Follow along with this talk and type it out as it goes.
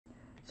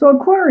So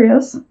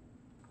Aquarius,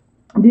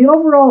 the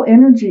overall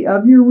energy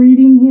of your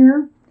reading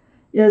here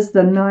is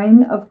the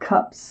Nine of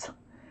Cups.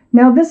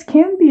 Now this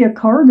can be a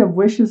card of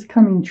wishes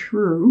coming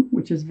true,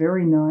 which is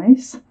very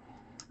nice.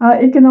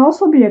 It can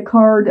also be a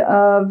card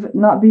of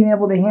not being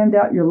able to hand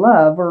out your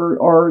love,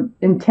 or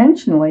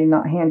intentionally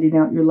not handing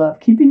out your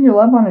love, keeping your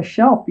love on a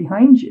shelf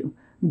behind you,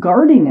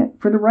 guarding it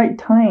for the right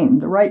time,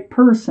 the right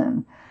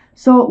person.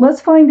 So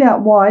let's find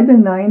out why the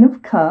Nine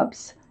of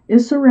Cups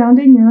is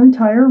surrounding your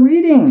entire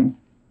reading.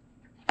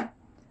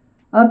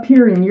 Up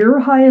here in your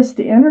highest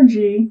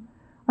energy,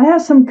 I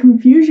have some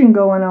confusion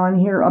going on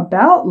here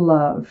about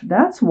love.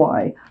 That's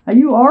why.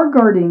 You are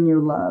guarding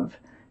your love,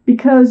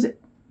 because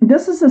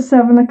this is the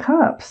Seven of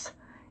Cups.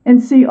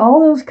 And see, all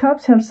those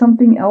cups have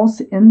something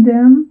else in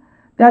them.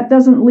 That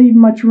doesn't leave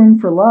much room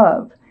for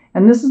love.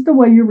 And this is the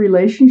way your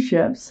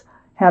relationships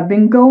have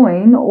been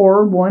going,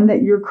 or one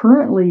that you're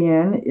currently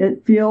in.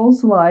 It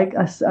feels like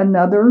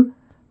another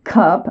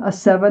cup, a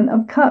Seven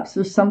of Cups.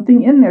 There's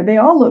something in there. They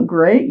all look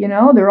great, you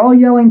know. They're all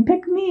yelling,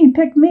 pick me,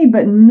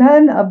 but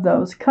none of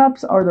those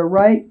cups are the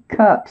right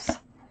cups.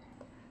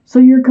 So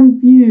you're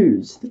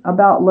confused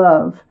about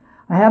love.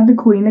 I have the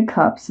Queen of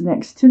Cups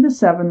next to the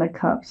Seven of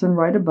Cups and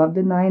right above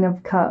the Nine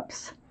of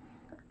Cups.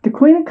 The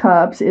Queen of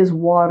Cups is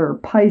water,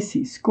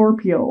 Pisces,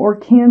 Scorpio, or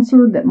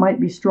Cancer that might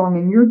be strong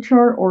in your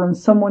chart or in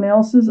someone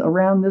else's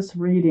around this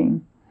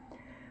reading.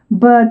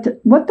 But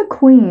what the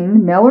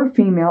Queen, male or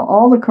female,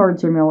 all the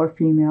cards are male or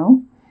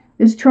female,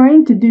 is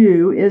trying to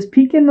do is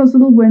peek in those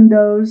little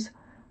windows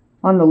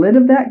on the lid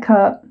of that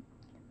cup,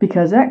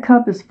 because that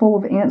cup is full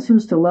of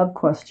answers to love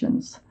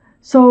questions.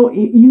 So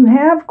you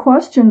have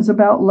questions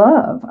about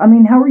love. I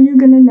mean, how are you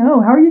going to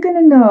know? How are you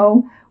going to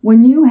know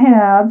when you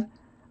have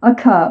a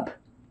cup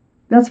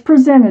that's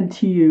presented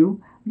to you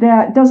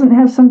that doesn't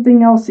have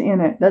something else in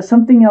it, that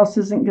something else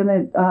isn't going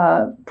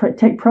to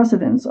take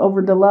precedence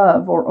over the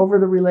love or over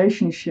the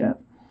relationship?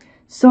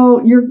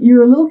 So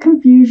you're a little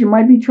confused. You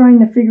might be trying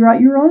to figure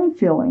out your own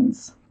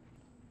feelings.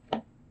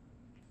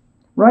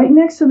 Right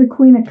next to the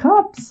Queen of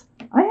Cups,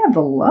 I have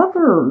the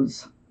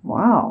Lovers.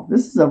 Wow,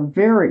 this is a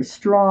very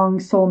strong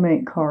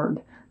soulmate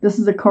card. This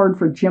is a card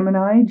for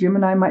Gemini.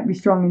 Gemini might be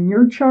strong in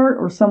your chart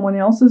or someone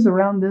else's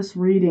around this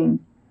reading.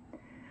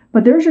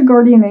 But there's your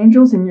guardian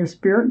angels and your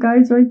spirit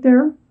guides right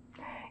there.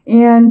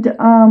 And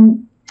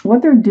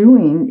what they're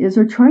doing is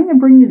they're trying to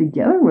bring you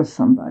together with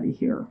somebody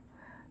here.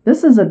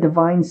 This is a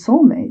divine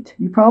soulmate.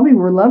 You probably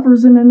were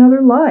lovers in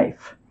another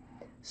life.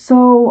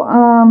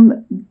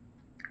 So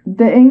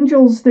the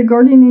angels, the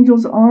guardian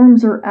angels'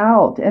 arms are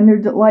out, and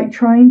they're like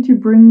trying to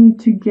bring you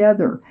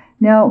together.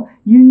 Now,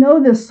 you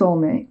know this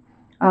soulmate.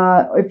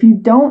 If you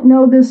don't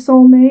know this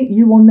soulmate,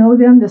 you will know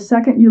them the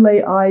second you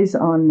lay eyes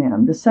on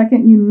them, the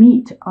second you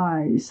meet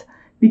eyes,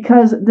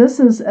 because this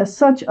is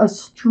such a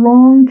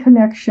strong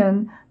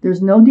connection.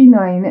 There's no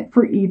denying it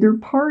for either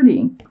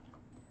party.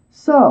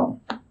 So,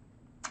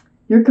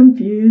 you're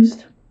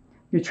confused.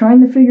 You're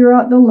trying to figure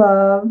out the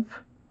love.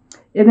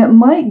 And it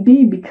might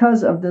be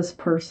because of this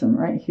person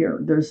right here.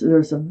 There's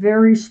a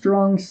very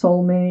strong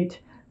soulmate.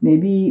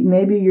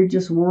 Maybe you're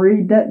just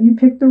worried that you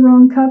picked the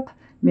wrong cup.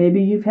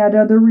 Maybe you've had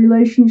other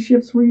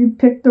relationships where you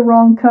picked the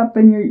wrong cup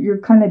and you're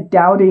kind of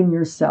doubting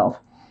yourself.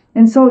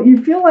 And so you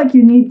feel like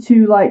you need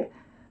to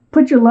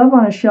put your love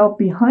on a shelf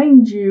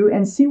behind you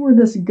and see where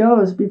this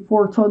goes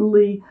before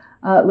totally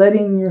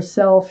letting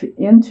yourself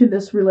into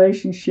this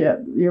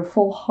relationship, your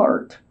full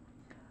heart.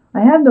 I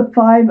have the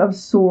Five of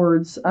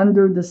Swords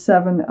under the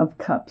Seven of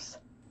Cups.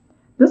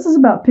 This is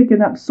about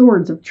picking up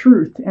swords of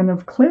truth and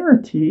of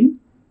clarity.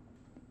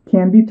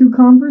 Can be through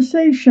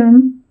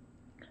conversation.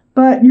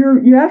 But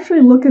you're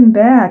actually looking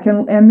back,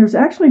 and there's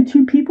actually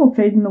two people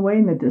fading away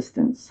in the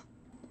distance.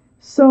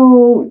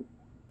 So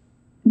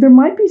there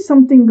might be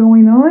something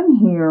going on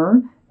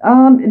here.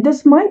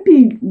 This might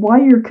be why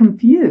you're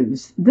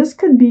confused. This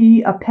could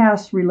be a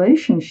past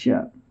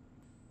relationship.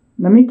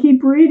 Let me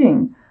keep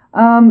reading.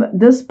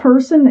 This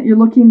person that you're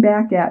looking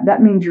back at,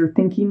 that means you're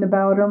thinking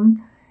about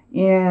them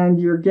and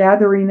you're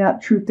gathering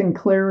up truth and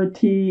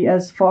clarity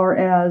as far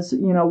as,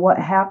 what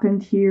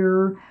happened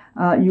here.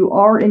 You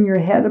are in your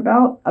head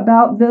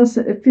about this.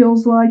 It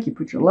feels like you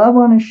put your love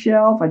on a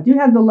shelf. I do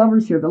have the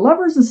Lovers here. The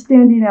Lovers is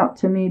standing out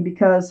to me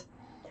because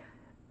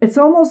it's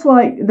almost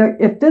like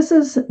if this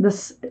is the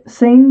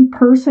same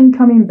person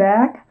coming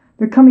back,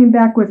 they're coming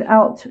back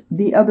without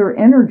the other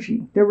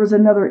energy. There was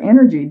another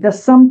energy, the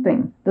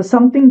something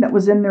that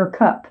was in their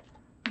cup,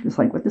 just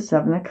like with the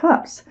Seven of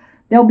Cups.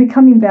 They'll be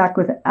coming back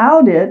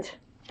without it.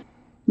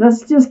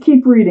 Let's just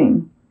keep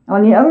reading.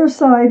 On the other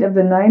side of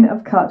the Nine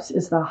of Cups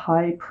is the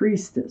High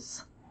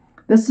Priestess.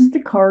 This is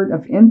the card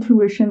of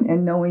intuition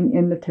and knowing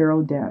in the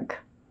tarot deck.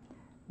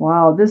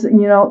 Wow,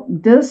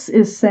 this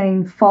is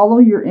saying follow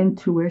your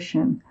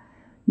intuition.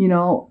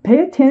 Pay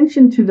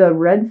attention to the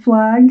red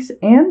flags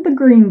and the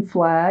green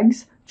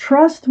flags.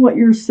 Trust what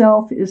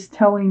yourself is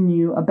telling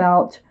you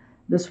about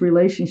this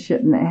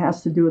relationship, and it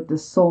has to do with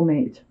this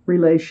soulmate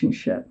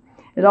relationship.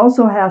 It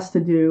also has to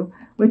do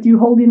with you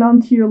holding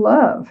on to your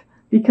love,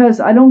 because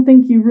I don't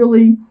think you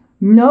really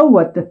know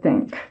what to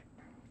think.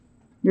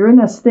 You're in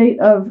a state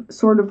of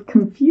sort of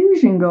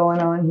confusion going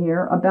on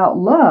here about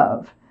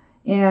love.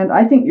 And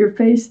I think you're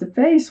face to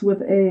face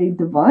with a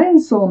divine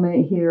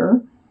soulmate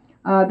here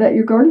that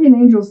your guardian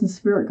angels and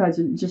spirit guides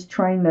are just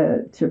trying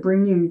to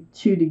bring you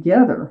two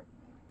together.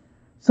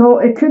 So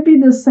it could be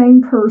the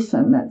same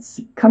person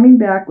that's coming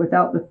back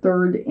without the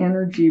third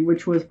energy,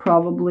 which was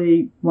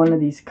probably one of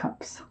these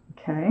cups.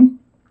 Okay.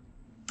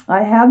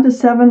 I have the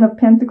Seven of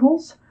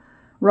Pentacles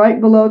right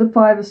below the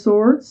Five of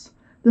Swords.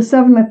 The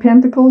Seven of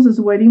Pentacles is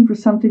waiting for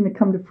something to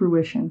come to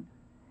fruition.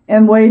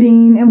 And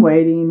waiting and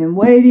waiting and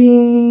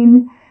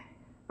waiting.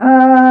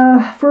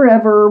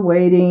 Forever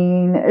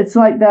waiting. It's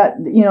like that,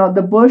 you know,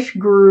 the bush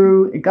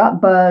grew, it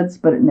got buds,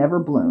 but it never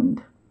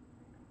bloomed.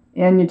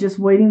 And you're just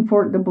waiting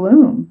for it to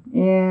bloom.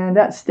 And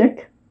that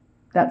stick,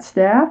 that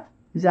staff,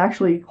 is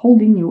actually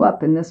holding you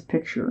up in this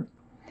picture.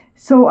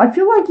 So I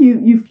feel like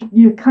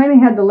you kind of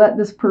had to let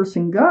this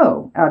person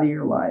go out of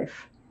your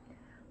life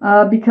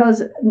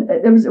because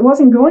it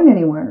wasn't going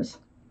anywhere.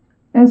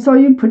 And so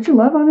you put your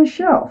love on a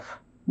shelf.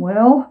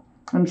 Well,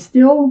 I'm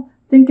still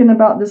thinking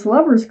about this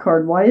Lover's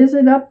card. Why is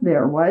it up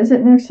there? Why is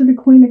it next to the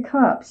Queen of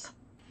Cups?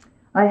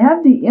 I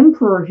have the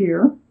Emperor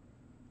here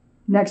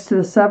next to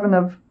the Seven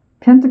of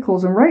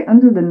Pentacles and right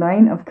under the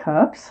Nine of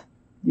Cups,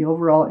 the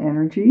overall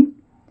energy.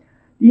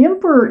 The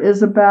Emperor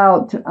is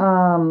about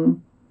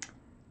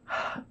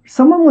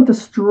someone with a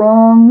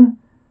strong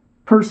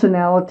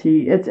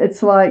personality.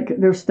 It's like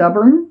they're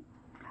stubborn.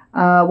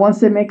 Once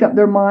they make up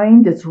their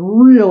mind, it's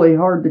really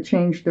hard to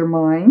change their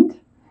mind.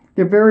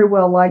 They're very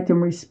well liked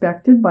and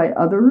respected by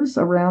others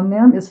around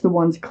them. It's the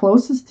ones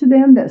closest to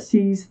them that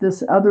sees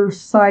this other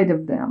side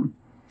of them.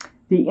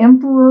 The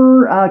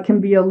Emperor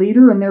can be a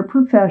leader in their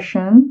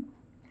profession,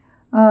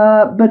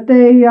 but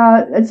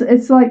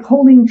it's like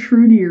holding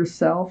true to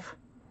yourself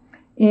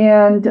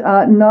and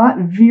not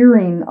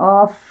veering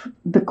off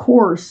the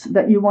course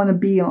that you want to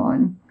be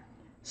on.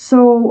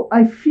 So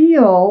I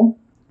feel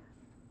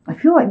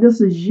like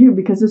this is you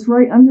because it's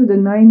right under the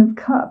Nine of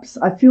Cups.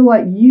 I feel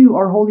like you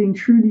are holding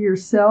true to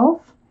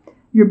yourself.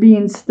 You're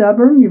being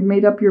stubborn. You've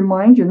made up your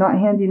mind. You're not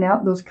handing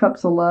out those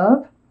cups of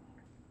love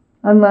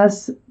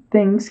unless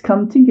things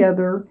come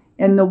together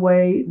in the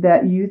way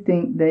that you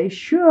think they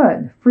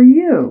should for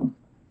you.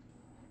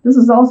 This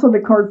is also the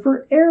card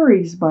for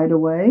Aries, by the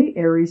way.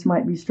 Aries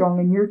might be strong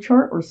in your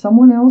chart or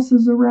someone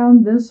else's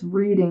around this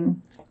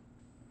reading.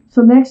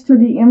 So next to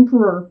the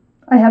Emperor,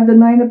 I have the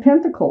Nine of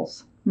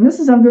Pentacles. And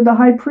this is under the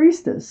High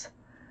Priestess.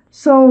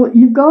 So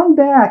you've gone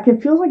back.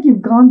 It feels like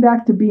you've gone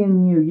back to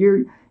being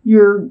you.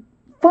 You're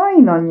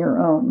fine on your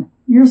own.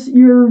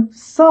 You're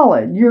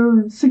solid.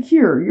 You're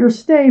secure. You're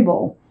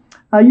stable.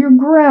 You're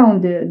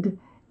grounded.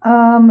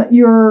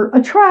 You're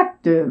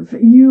attractive.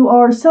 You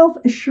are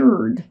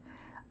self-assured.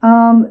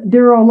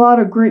 There are a lot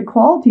of great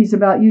qualities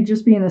about you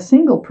just being a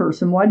single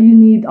person. Why do you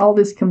need all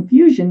this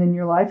confusion in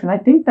your life? And I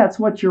think that's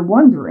what you're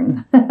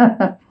wondering.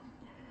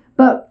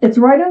 But it's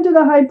right under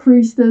the High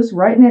Priestess,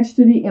 right next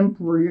to the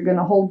Emperor. You're going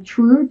to hold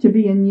true to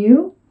being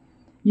you.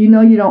 You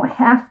know you don't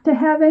have to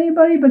have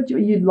anybody, but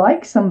you'd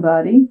like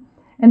somebody.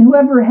 And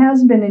whoever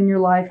has been in your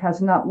life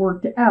has not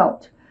worked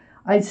out.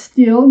 I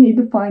still need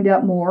to find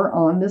out more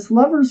on this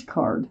Lover's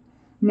card.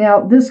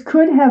 Now, this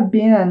could have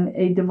been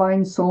a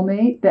divine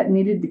soulmate that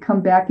needed to come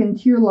back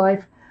into your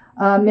life.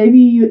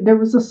 Maybe there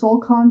was a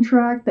soul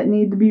contract that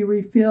needed to be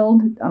needed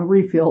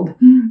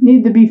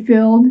to be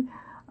filled.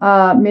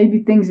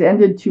 Maybe things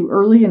ended too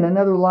early in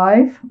another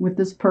life with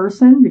this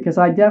person, because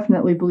I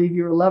definitely believe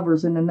you were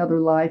lovers in another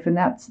life, and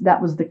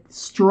that was the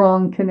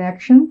strong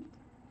connection.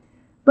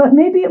 But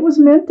maybe it was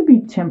meant to be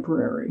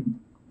temporary.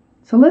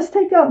 So let's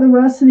take out the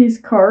rest of these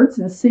cards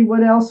and see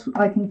what else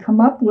I can come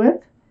up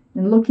with.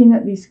 And looking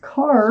at these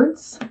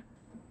cards,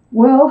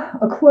 well,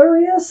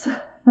 Aquarius,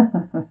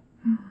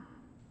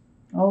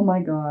 oh my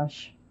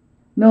gosh.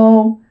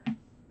 No,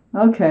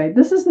 okay,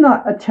 this is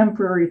not a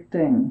temporary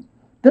thing.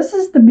 This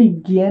is the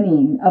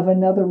beginning of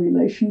another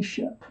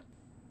relationship.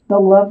 The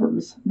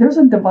Lovers. There's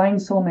a divine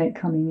soulmate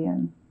coming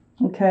in,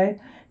 okay?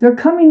 They're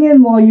coming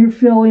in while you're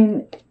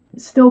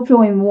still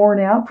feeling worn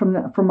out from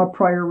a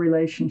prior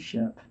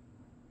relationship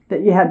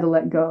that you had to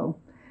let go.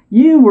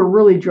 You were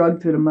really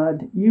dragged through the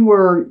mud. You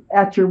were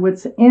at your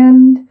wit's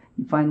end.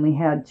 You finally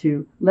had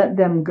to let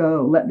them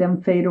go, let them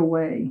fade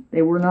away.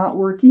 They were not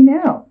working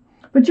out.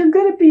 But you're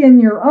good at being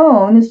your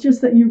own. It's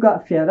just that you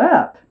got fed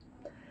up.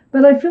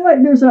 But I feel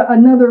like there's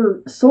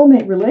another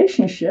soulmate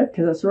relationship,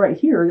 because it's right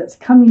here, that's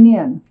coming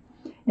in.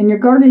 And you're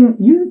guarding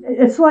you.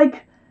 It's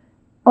like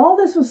all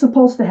this was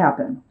supposed to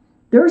happen.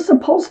 They're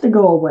supposed to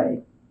go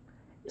away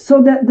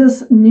so that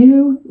this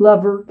new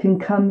lover can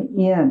come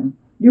in.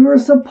 You were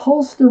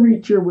supposed to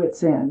reach your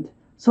wit's end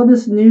so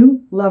this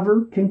new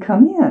lover can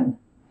come in.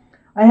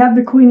 I have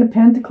the Queen of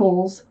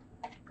Pentacles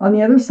on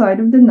the other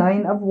side of the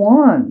Nine of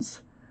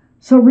Wands.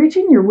 So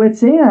reaching your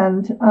wit's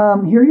end,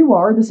 here you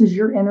are. This is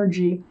your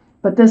energy,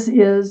 but this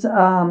is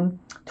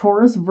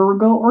Taurus,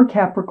 Virgo, or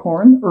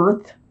Capricorn,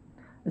 Earth.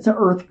 It's an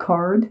Earth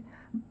card.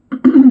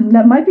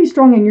 That might be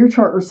strong in your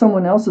chart or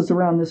someone else's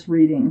around this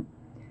reading.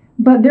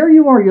 But there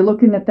you are. You're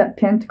looking at that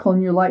pentacle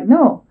and you're like,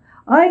 no,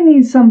 I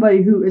need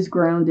somebody who is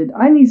grounded.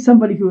 I need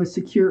somebody who is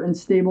secure and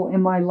stable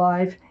in my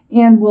life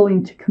and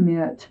willing to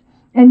commit.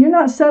 And you're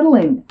not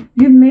settling.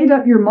 You've made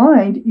up your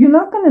mind. You're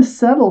not going to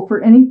settle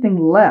for anything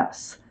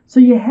less. So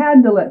you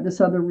had to let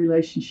this other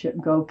relationship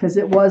go because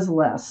it was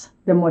less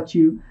than what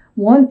you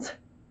want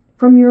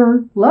from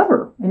your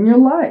lover in your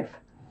life.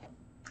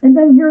 And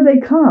then here they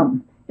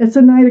come. It's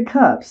a Knight of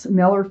Cups,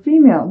 male or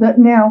female.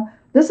 Now,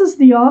 this is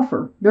the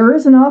offer. There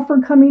is an offer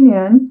coming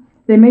in.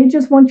 They may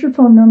just want your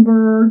phone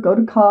number, go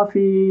to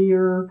coffee,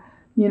 or,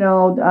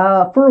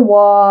 for a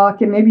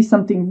walk. It may be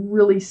something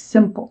really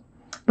simple,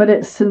 but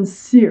it's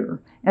sincere.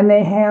 And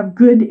they have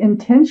good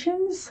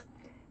intentions.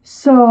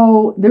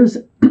 So there's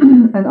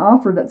an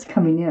offer that's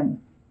coming in,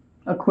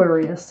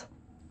 Aquarius.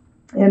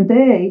 And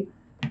they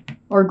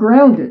are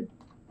grounded.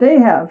 They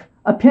have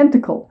a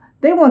pentacle.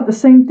 They want the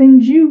same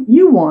things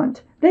you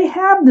want. They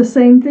have the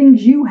same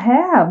things you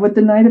have with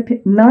the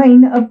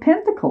Nine of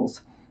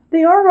Pentacles.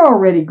 They are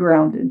already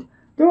grounded.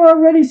 They're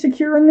already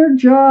secure in their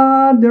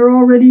job. They're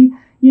already,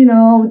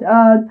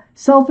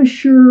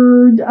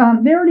 self-assured.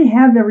 They already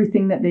have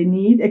everything that they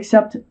need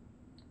except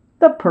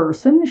the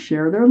person to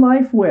share their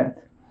life with.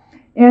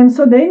 And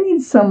so they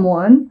need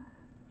someone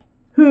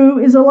who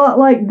is a lot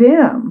like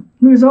them,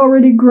 who is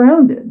already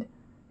grounded,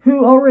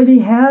 who already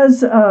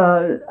has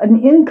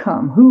an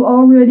income, who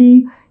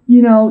already,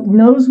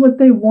 knows what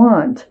they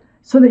want,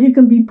 so that you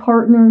can be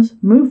partners,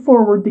 move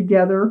forward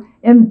together,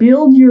 and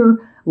build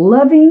your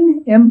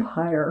loving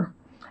empire.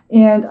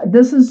 And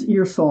this is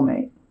your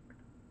soulmate.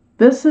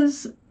 This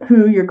is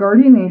who your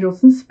guardian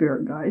angels and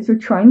spirit guides are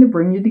trying to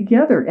bring you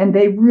together. And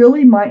they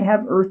really might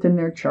have Earth in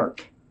their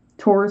chart.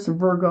 Taurus,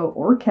 Virgo,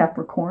 or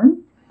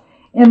Capricorn.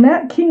 And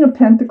that King of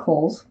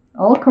Pentacles,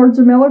 all cards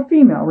are male or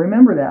female,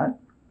 remember that.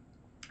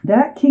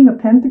 That King of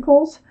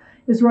Pentacles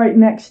is right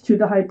next to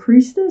the High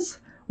Priestess,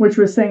 which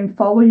was saying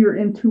follow your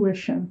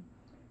intuition.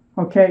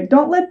 Okay,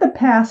 don't let the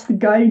past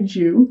guide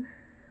you.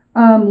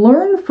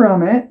 Learn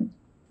from it,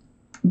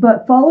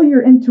 but follow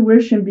your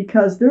intuition,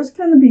 because there's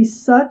going to be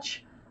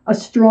such a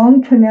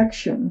strong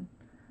connection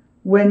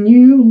when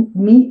you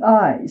meet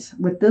eyes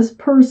with this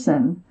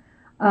person.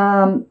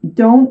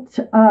 Don't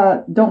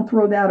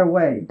throw that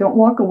away. Don't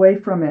walk away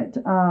from it.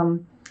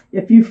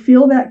 If you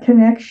feel that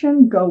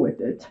connection, go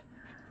with it.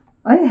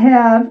 I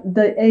have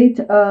the Eight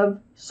of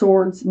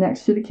Swords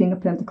next to the King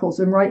of Pentacles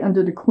and right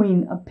under the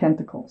Queen of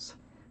Pentacles.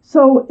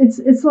 So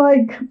it's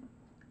like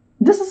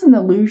this is an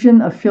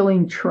illusion of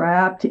feeling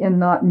trapped and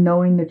not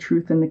knowing the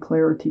truth and the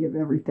clarity of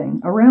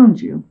everything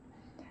around you.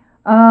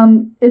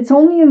 It's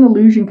only an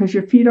illusion because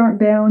your feet aren't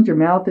bound, your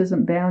mouth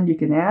isn't bound. You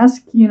can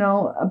ask,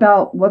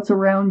 about what's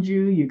around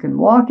you. You can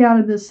walk out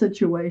of this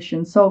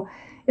situation. So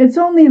it's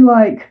only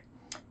like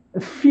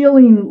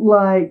feeling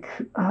like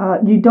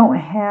you don't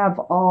have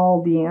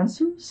all the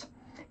answers,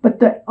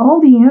 but all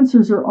the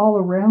answers are all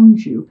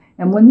around you.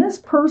 And when this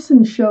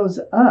person shows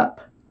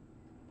up,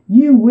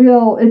 you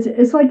will,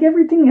 it's like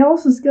everything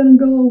else is going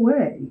to go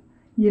away.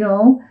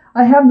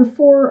 I have the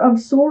Four of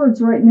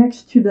Swords right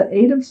next to the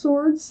Eight of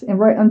Swords and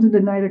right under the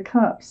Knight of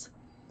Cups.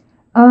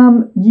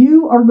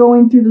 You are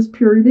going through this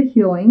period of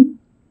healing,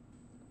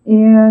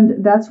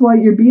 and that's why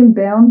you're being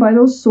bound by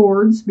those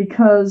swords,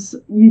 because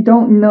you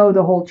don't know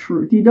the whole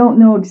truth. You don't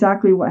know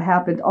exactly what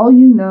happened. All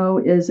you know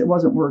is it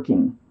wasn't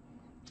working.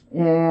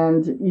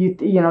 And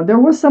there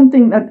was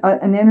something,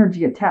 an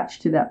energy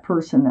attached to that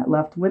person that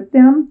left with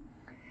them.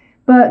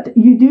 But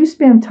you do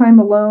spend time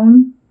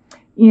alone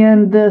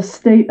in the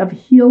state of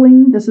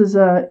healing. This is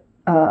a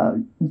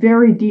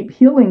very deep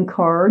healing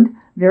card,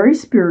 very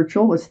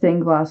spiritual with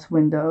stained glass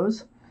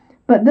windows.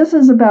 But this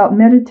is about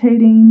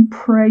meditating,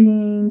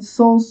 praying,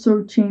 soul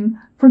searching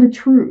for the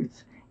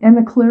truth and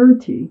the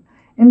clarity.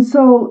 And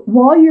so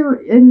while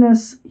you're in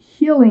this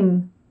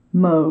healing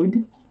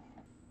mode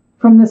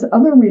from this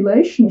other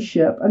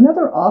relationship,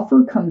 another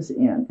offer comes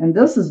in. And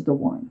this is the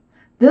one.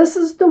 This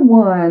is the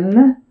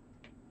one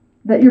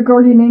that your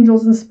guardian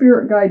angels and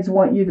spirit guides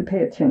want you to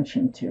pay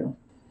attention to.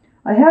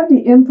 I have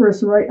the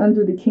Empress right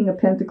under the King of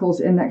Pentacles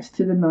and next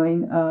to the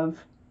Nine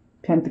of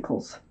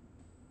Pentacles.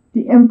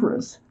 The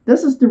Empress.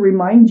 This is to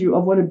remind you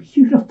of what a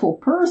beautiful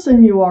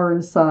person you are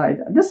inside.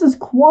 This is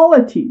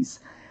qualities,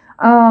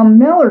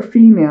 male or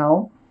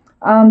female.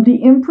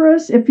 The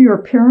Empress, if you're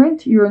a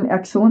parent, you're an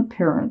excellent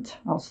parent.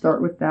 I'll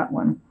start with that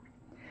one.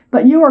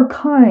 But you are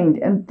kind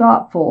and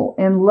thoughtful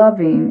and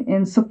loving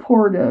and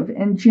supportive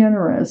and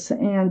generous,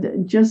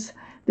 and just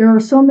there are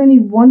so many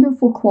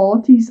wonderful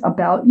qualities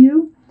about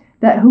you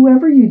that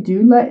whoever you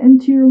do let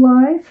into your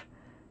life,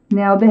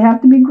 now they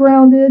have to be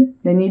grounded,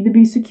 they need to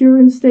be secure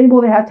and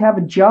stable, they have to have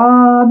a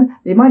job,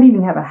 they might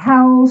even have a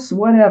house,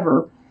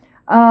 whatever.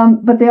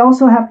 But they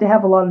also have to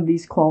have a lot of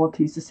these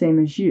qualities the same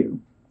as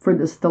you for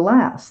this to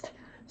last.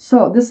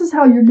 So this is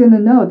how you're going to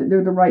know that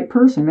they're the right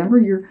person. Remember,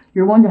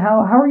 you're wondering how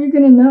are you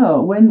going to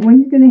know when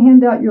you're going to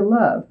hand out your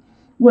love?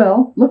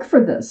 Well, look for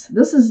this.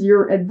 This is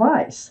your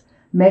advice.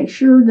 Make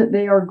sure that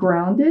they are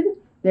grounded,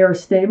 they are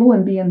stable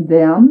in being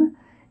them,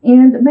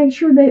 and make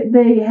sure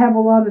they have a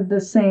lot of the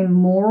same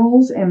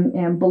morals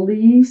and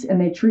beliefs,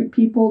 and they treat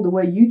people the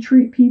way you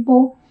treat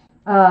people.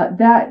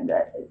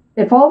 That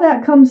if all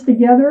that comes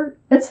together,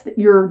 it's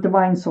your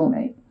divine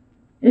soulmate.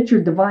 It's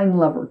your divine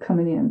lover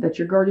coming in that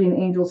your guardian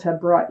angels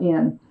have brought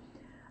in.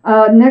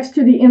 Next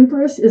to the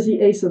Empress is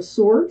the Ace of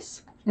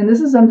Swords, and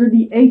this is under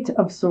the Eight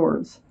of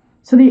Swords.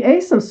 So the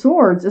Ace of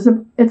Swords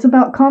it's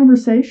about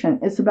conversation,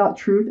 it's about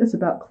truth, it's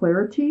about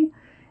clarity,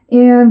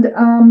 and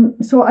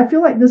so I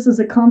feel like this is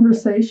a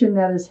conversation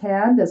that is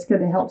had that's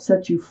going to help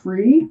set you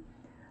free.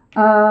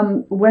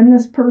 When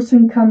this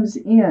person comes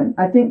in,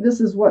 I think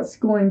this is what's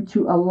going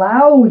to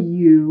allow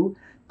you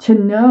to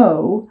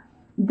know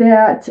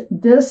that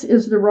this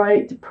is the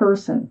right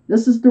person.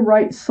 This is the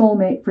right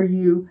soulmate for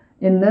you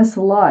in this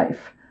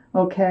life.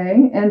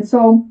 Okay? And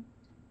so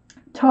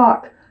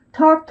talk.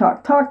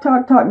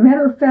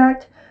 Matter of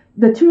fact,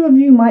 the two of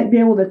you might be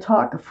able to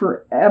talk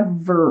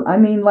forever. I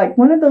mean, like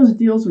one of those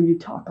deals where you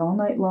talk all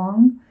night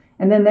long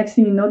and then next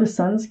thing you know the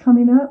sun's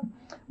coming up.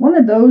 One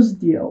of those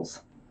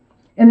deals.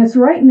 And it's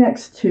right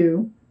next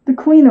to the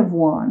Queen of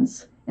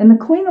Wands. And the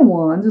Queen of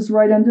Wands is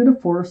right under the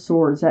Four of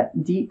Swords,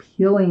 that deep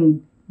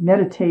healing,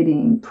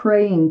 meditating,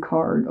 praying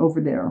card over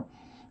there.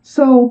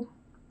 So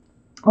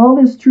all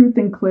this truth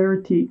and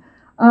clarity.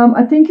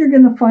 I think you're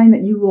going to find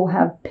that you will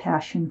have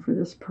passion for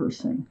this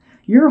person.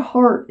 Your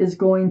heart is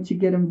going to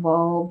get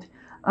involved.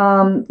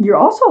 You're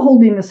also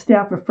holding the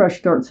Staff of Fresh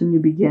Starts and New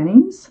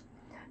Beginnings.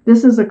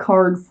 This is a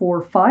card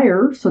for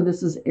fire. So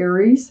this is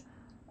Aries,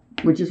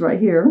 which is right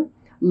here.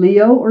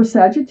 Leo or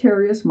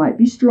Sagittarius might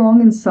be strong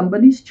in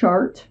somebody's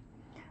chart.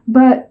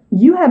 But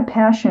you have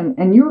passion,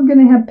 and you're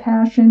going to have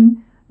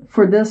passion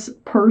for this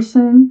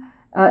person.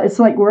 It's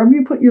like wherever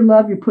you put your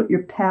love, you put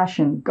your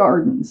passion.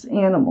 Gardens,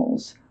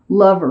 animals,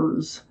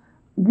 lovers,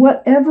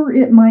 whatever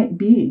it might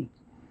be.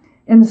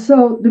 And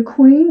so the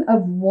Queen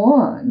of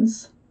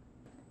Wands,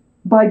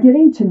 by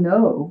getting to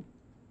know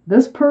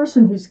this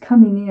person who's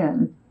coming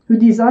in, who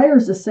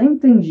desires the same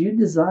things you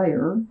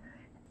desire,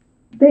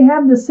 they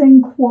have the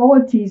same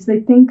qualities. They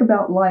think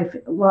about life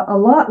a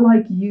lot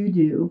like you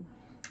do.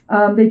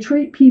 They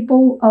treat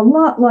people a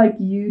lot like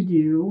you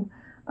do.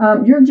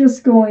 You're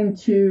just going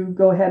to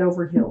go head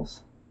over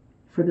heels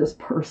for this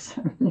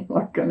person. You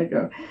are going to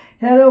go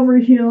head over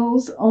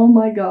heels. Oh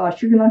my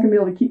gosh, you're not going to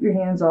be able to keep your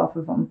hands off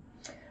of them.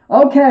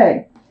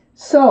 Okay,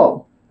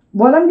 so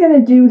what I'm going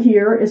to do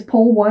here is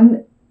pull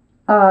one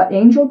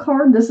angel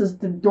card. This is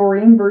the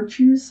Doreen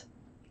Virtues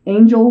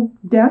angel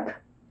deck.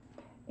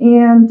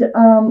 And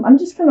I'm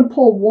just going to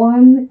pull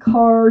one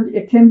card.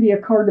 It can be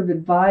a card of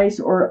advice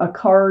or a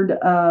card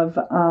of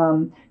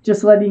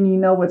just letting you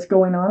know what's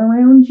going on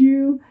around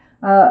you.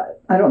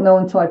 I don't know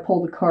until I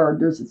pull the card.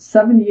 There's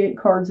 78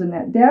 cards in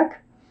that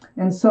deck.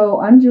 And so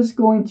I'm just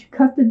going to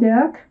cut the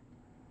deck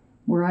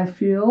where I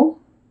feel.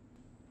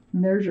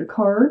 And there's your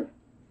card.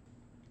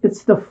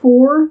 It's the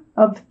Four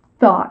of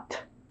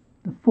Thought.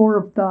 The Four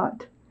of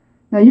Thought.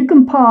 Now you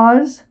can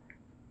pause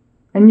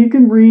and you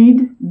can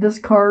read this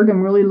card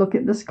and really look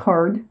at this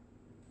card.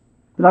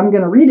 But I'm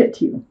going to read it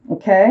to you,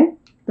 okay?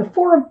 The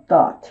Four of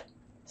Thought.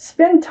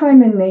 Spend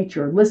time in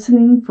nature,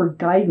 listening for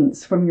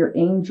guidance from your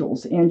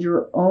angels and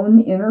your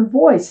own inner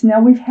voice.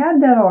 Now, we've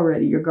had that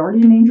already. Your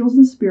guardian angels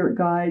and spirit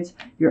guides,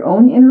 your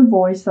own inner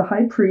voice, the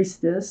high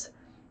priestess.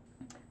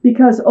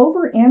 Because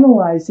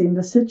overanalyzing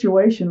the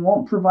situation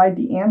won't provide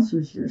the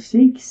answers you're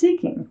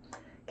seeking.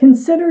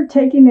 Consider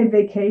taking a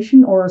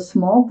vacation or a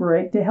small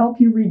break to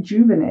help you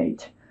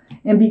rejuvenate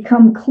and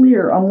become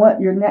clear on what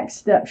your next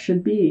step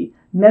should be.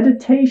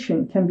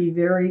 Meditation can be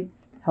very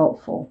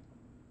helpful.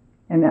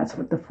 And that's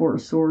what the Four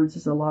of Swords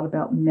is a lot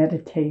about,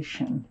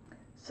 meditation.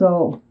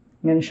 So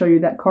I'm going to show you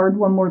that card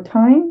one more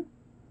time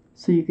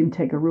so you can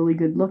take a really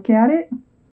good look at it.